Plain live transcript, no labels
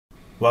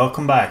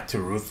Welcome back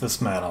to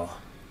Ruthless Metal.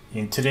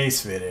 In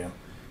today's video,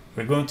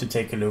 we're going to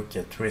take a look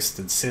at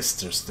Twisted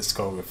Sister's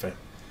discography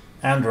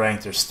and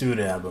rank their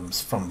studio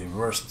albums from the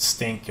worst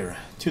stinker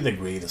to the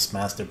greatest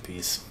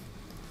masterpiece.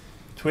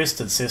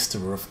 Twisted Sister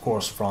were of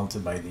course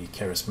fronted by the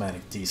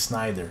charismatic Dee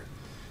Snider,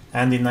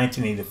 and in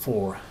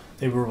 1984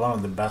 they were one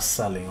of the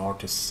best-selling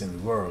artists in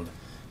the world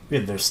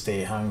with their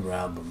Stay Hungry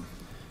album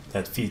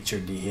that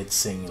featured the hit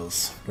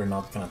singles We're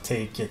Not Gonna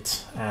Take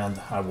It and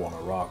I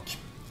Wanna Rock.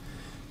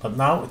 But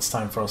now it's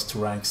time for us to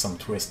rank some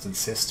Twisted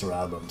Sister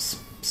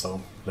albums, so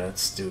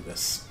let's do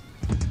this.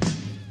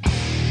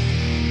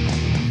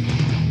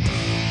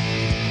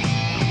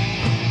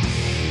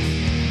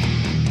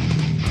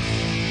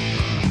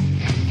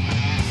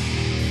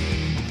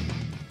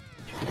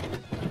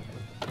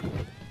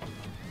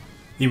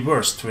 The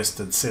worst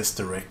Twisted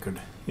Sister record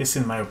is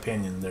in my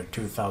opinion their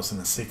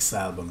 2006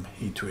 album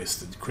He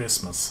Twisted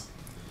Christmas.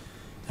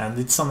 And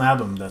it's an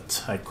album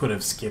that I could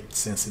have skipped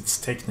since it's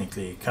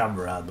technically a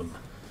cover album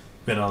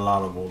with a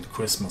lot of old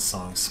Christmas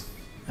songs.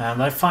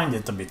 And I find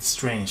it a bit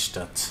strange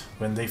that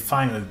when they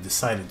finally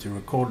decided to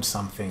record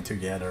something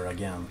together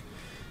again,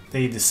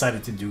 they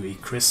decided to do a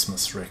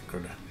Christmas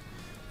record.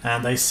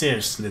 And I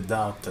seriously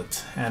doubt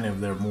that any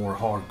of their more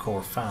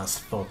hardcore fans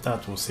thought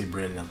that was a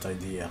brilliant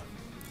idea.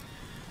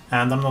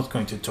 And I'm not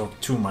going to talk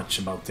too much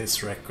about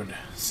this record,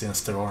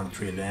 since there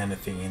aren't really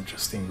anything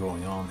interesting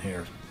going on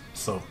here.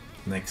 So,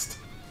 next.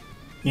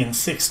 In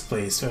 6th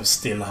place we have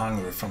Still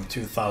Hungry from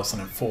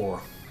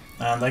 2004.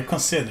 And I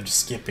considered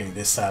skipping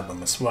this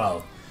album as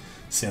well,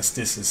 since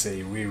this is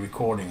a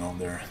re-recording of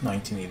their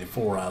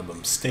 1984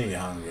 album Stay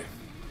Hungry.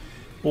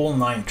 All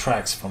 9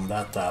 tracks from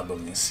that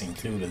album is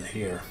included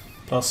here,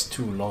 plus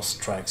 2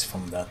 lost tracks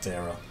from that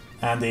era,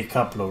 and a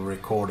couple of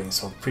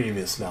recordings of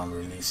previously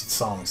unreleased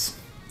songs.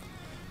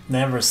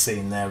 Never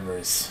Say Never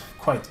is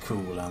quite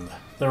cool, and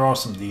there are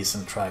some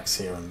decent tracks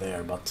here and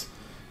there, but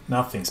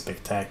nothing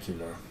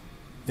spectacular.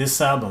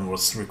 This album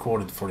was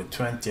recorded for the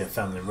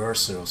 20th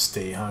anniversary of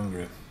Stay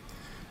Hungry,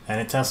 and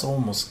it has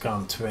almost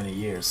gone 20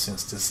 years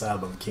since this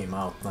album came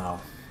out now,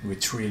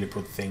 which really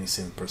put things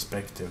in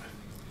perspective.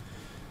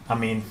 I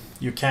mean,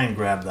 you can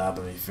grab the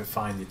album if you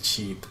find it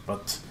cheap,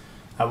 but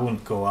I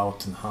wouldn't go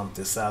out and hunt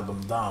this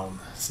album down,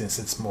 since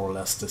it's more or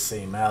less the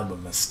same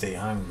album as Stay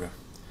Hungry.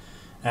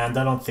 And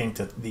I don't think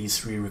that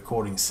these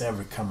re-recordings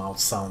ever come out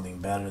sounding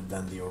better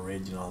than the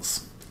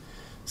originals.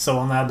 So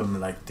an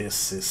album like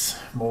this is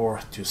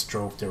more to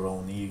stroke their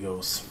own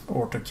egos,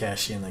 or to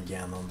cash in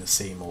again on the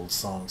same old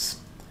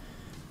songs.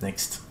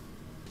 Next.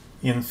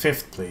 In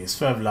 5th place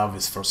we have Love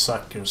Is For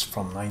Suckers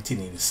from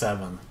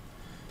 1987.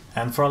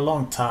 And for a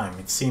long time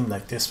it seemed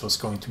like this was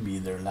going to be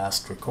their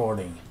last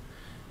recording.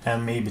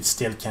 And maybe it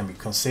still can be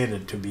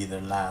considered to be their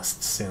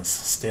last, since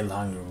Still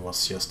Hungry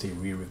was just a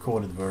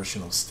re-recorded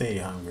version of Stay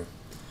Hungry.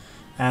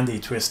 And the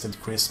Twisted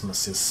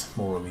Christmas is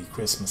more of a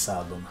Christmas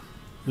album.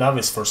 Love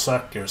Is For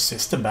Suckers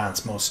is the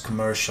band's most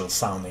commercial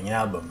sounding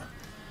album.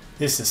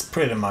 This is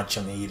pretty much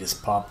an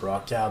 80s pop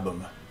rock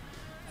album.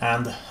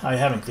 And I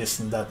haven't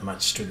listened that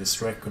much to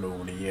this record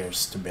over the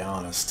years, to be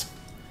honest.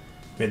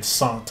 With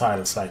song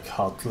titles like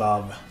Hot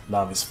Love,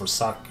 Love Is For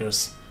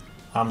Suckers,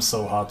 I'm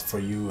So Hot For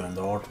You and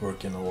the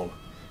artwork and all,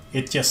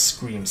 it just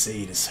screams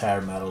 80s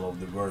hair metal of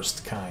the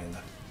worst kind.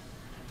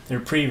 Their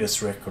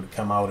previous record,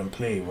 Come Out and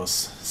Play, was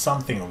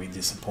something of a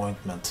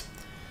disappointment,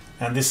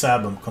 and this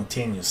album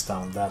continues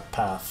down that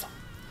path.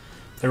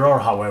 There are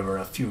however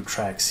a few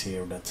tracks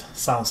here that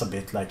sounds a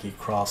bit like a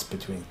cross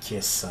between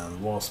Kiss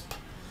and Wasp,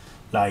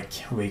 like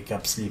Wake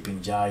Up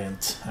Sleeping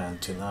Giant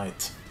and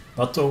Tonight.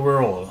 But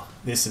overall,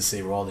 this is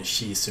a rather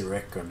cheesy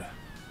record.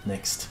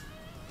 Next.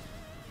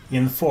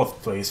 In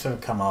 4th place we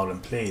have Come Out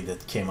and Play,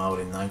 that came out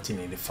in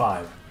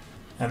 1985,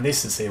 and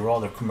this is a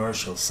rather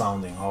commercial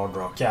sounding hard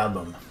rock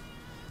album.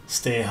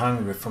 Stay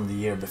Hungry from the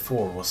year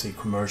before was a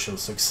commercial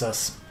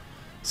success,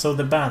 so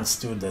the band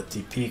stood at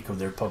the peak of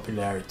their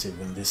popularity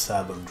when this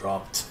album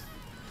dropped.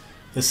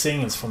 The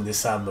singles from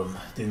this album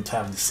didn't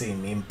have the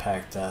same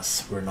impact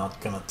as We're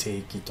Not Gonna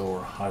Take It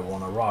or I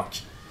Wanna Rock,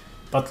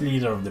 but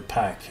Leader of the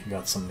Pack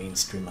got some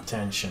mainstream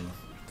attention.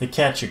 The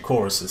catchy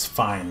chorus is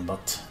fine,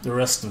 but the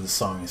rest of the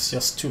song is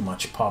just too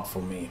much pop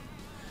for me.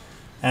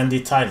 And the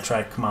title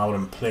track Come Out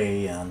and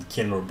Play and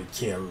Kill or Be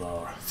Killed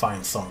are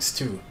fine songs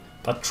too,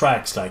 but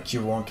tracks like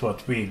You Want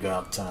What We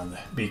Got and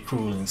Be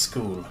Cruel in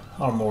School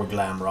are more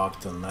glam rock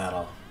than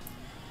metal.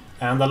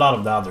 And a lot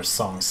of the other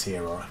songs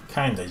here are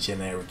kinda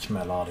generic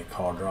melodic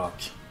hard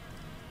rock.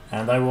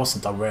 And I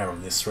wasn't aware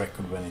of this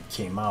record when it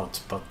came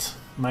out, but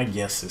my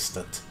guess is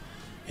that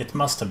it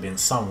must have been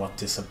somewhat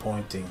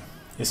disappointing,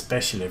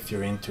 especially if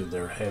you're into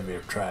their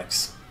heavier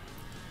tracks.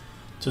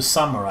 To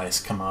summarize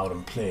Come Out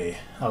and Play,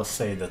 I'll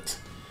say that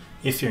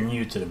if you're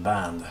new to the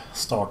band,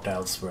 start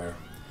elsewhere,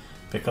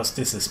 because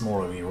this is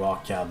more of a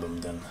rock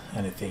album than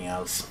anything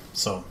else,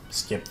 so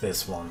skip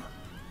this one.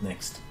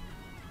 Next.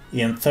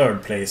 In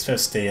 3rd place we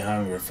have Stay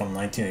Hungry from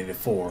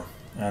 1984,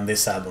 and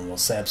this album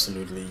was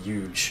absolutely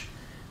huge,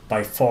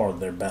 by far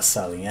their best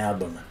selling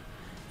album,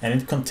 and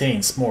it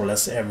contains more or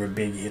less every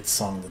big hit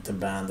song that the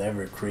band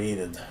ever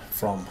created,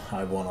 from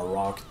I Wanna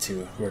Rock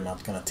to We're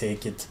Not Gonna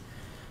Take It,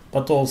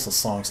 but also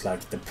songs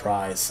like The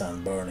Prize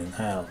and Burn in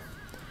Hell.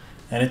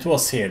 And it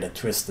was here that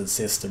Twisted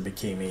Sister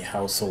became a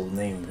household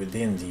name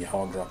within the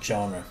hard rock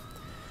genre.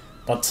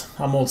 But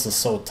I'm also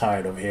so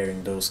tired of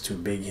hearing those two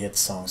big hit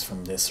songs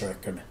from this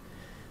record,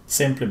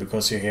 simply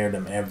because you hear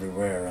them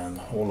everywhere and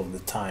all of the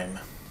time,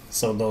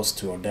 so those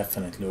two are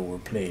definitely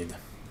overplayed.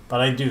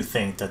 But I do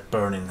think that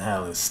Burn in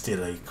Hell is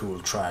still a cool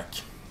track.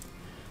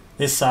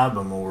 This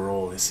album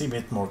overall is a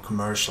bit more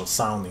commercial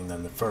sounding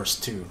than the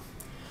first two,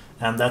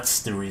 and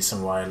that's the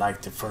reason why I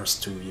like the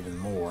first two even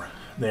more.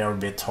 They are a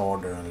bit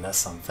harder and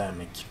less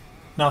anthemic.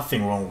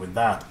 Nothing wrong with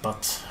that,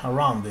 but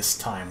around this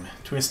time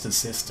Twisted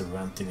Sister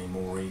went in a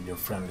more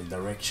radio-friendly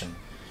direction,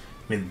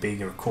 with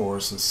bigger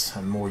choruses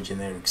and more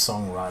generic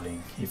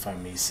songwriting, if I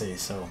may say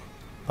so.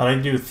 But I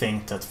do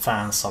think that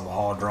fans of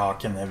hard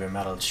rock and heavy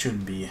metal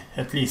should be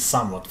at least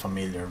somewhat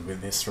familiar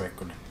with this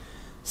record,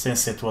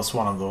 since it was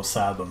one of those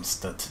albums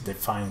that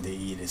defined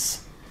the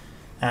 80s.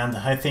 And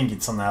I think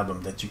it's an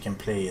album that you can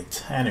play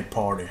at any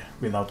party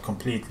without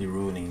completely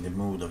ruining the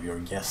mood of your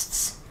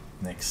guests.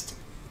 Next.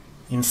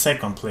 In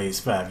second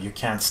place we have You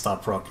Can't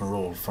Stop Rock and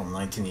Roll from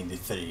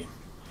 1983,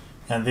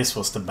 and this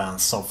was the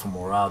band's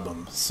sophomore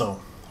album,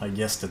 so I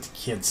guess that the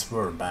kids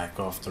were back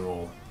after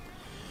all.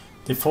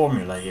 The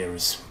formula here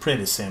is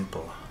pretty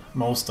simple.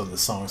 Most of the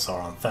songs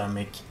are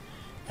anthemic,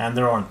 and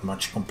there aren't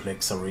much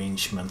complex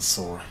arrangements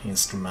or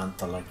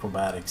instrumental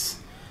acrobatics.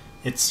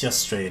 It's just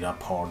straight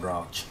up hard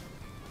rock.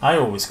 I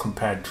always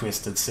compared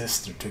Twisted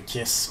Sister to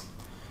Kiss.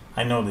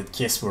 I know that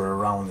Kiss were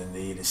around in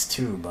the 80s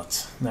too,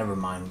 but never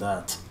mind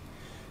that.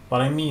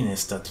 What I mean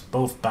is that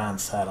both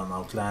bands had an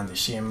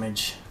outlandish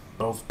image,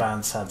 both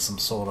bands had some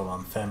sort of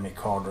anthemic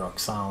hard rock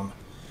sound,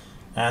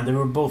 and they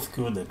were both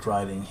good at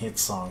writing hit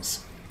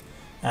songs.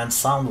 And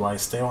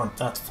sound-wise they aren't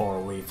that far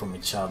away from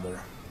each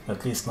other,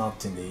 at least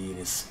not in the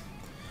 80s.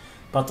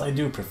 But I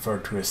do prefer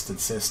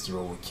Twisted Sister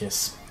over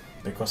Kiss,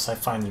 because I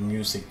find the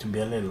music to be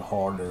a little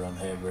harder and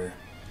heavier,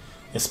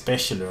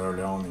 especially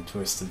early on in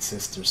Twisted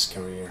Sister's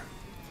career.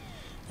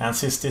 And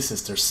since this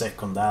is their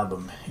second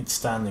album, it's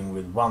standing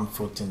with one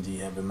foot in the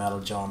heavy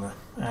metal genre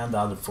and the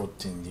other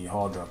foot in the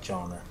hard rock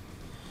genre.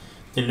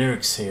 The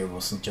lyrics here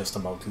wasn't just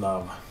about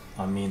love.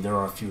 I mean, there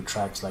are a few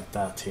tracks like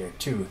that here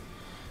too,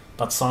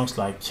 but songs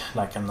like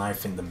a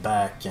Knife in the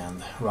Back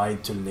and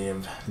Ride to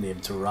Live,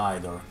 Live to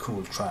Ride are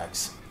cool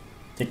tracks.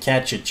 The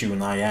catchy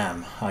tune I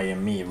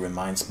Am Me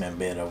reminds me a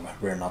bit of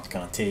We're Not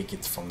Gonna Take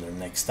It from their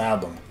next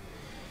album.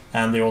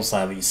 And they also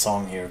have a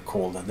song here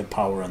called The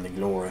Power and the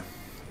Glory,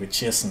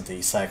 which isn't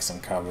a Saxon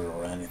cover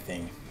or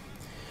anything.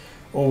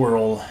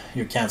 Overall,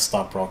 You Can't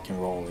Stop Rock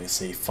and Roll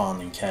is a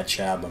fun and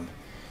catchy album,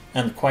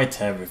 and quite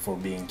heavy for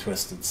being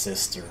Twisted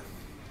Sister.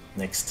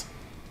 Next.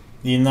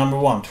 The number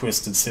one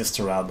Twisted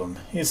Sister album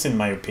is, in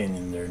my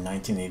opinion, their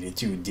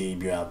 1982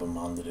 debut album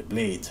Under the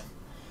Blade.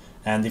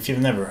 And if you've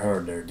never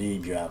heard their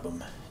debut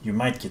album, you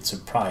might get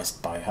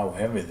surprised by how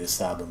heavy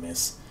this album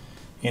is,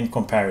 in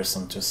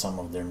comparison to some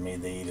of their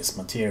mid-80s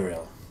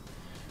material.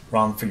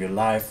 Run for Your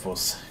Life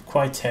was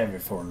quite heavy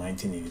for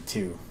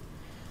 1982,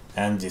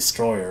 and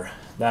Destroyer,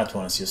 that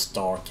one is just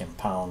dark and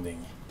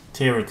pounding.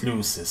 Tear It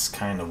Loose is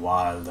kinda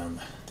wild,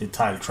 and the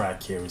title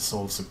track here is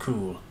also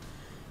cool.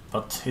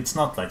 But it's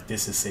not like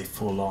this is a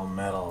full-on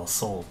metal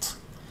assault.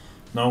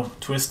 No,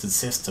 Twisted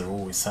Sister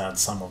always had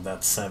some of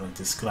that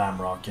 70s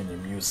glam rock in their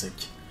music,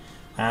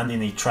 and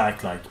in a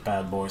track like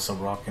Bad Boys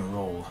of Rock and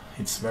Roll,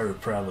 it's very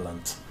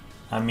prevalent.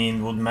 I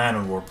mean, would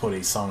Manowar put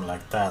a song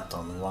like that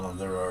on one of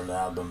their early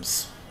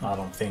albums? I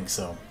don't think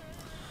so.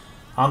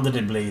 Under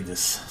the Blade is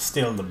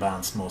still the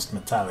band's most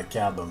metallic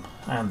album,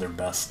 and their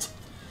best.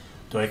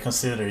 Do I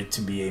consider it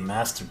to be a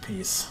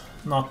masterpiece?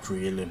 Not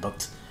really,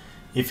 but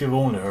if you've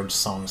only heard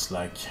songs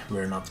like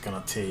We're Not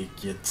Gonna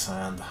Take It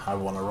and I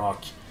Wanna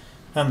Rock,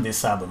 then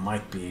this album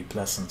might be a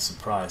pleasant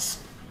surprise.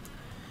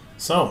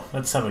 So,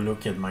 let's have a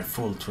look at my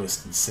full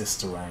Twisted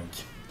Sister rank.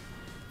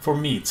 For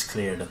me it's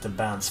clear that the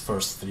band's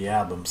first three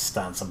albums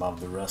stands above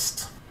the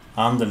rest.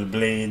 Under the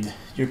Blade,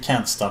 You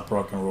Can't Stop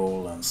Rock and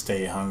Roll and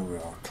Stay Hungry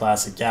are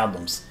classic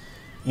albums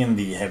in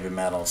the heavy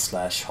metal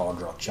 /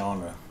 hard rock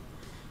genre.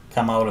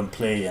 Come Out and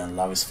Play and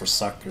Love Is for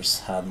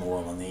Suckers had more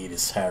of an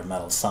 80s hair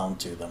metal sound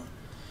to them.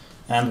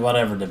 And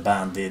whatever the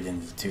band did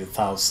in the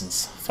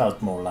 2000s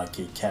felt more like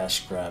a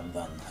cash grab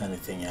than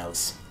anything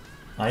else.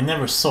 I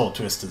never saw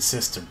Twisted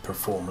Sister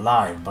perform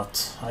live,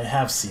 but I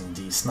have seen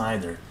Dee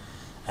Snider,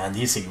 and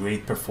he's a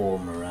great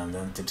performer and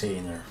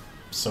entertainer.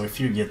 So if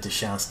you get the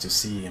chance to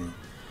see him,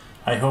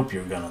 I hope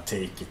you're gonna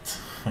take it.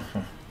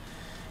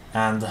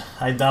 And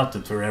I doubt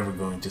that we're ever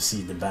going to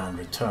see the band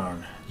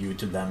return due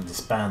to them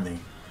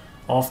disbanding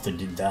after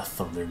the death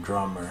of their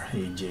drummer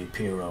AJ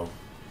Pirro.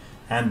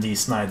 And Dee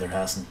Snider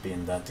hasn't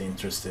been that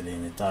interested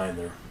in it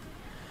either.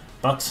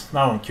 But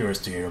now I'm curious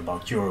to hear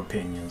about your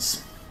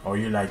opinions. Are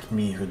you like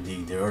me who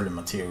dig the early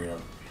material?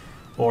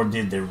 Or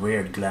did their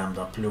weird glammed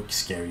up look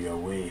scare you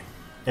away?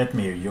 Let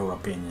me hear your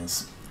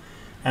opinions.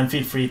 And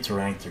feel free to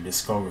rank their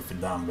discography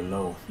down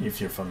below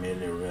if you're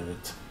familiar with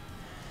it.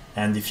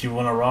 And if you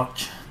wanna rock,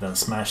 then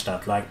smash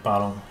that like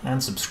button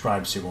and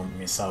subscribe so you won't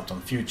miss out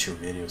on future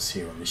videos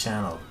here on the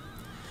channel.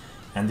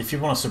 And if you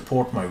wanna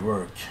support my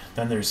work,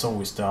 then there's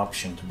always the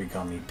option to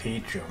become a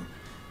Patreon,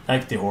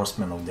 like the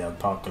Horsemen of the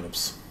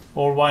Apocalypse.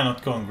 Or why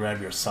not go and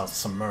grab yourself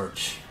some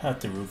merch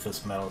at the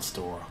Ruthless Metal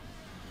store.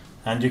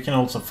 And you can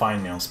also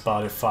find me on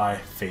Spotify,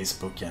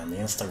 Facebook and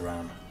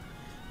Instagram.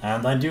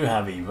 And I do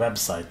have a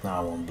website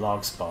now on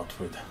Blogspot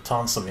with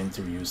tons of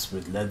interviews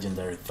with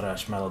legendary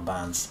thrash metal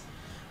bands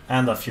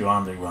and a few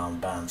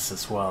underground bands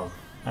as well.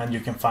 And you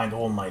can find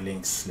all my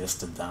links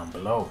listed down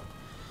below.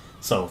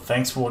 So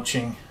thanks for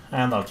watching,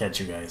 and I'll catch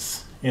you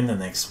guys in the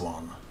next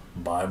one.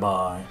 Bye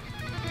bye.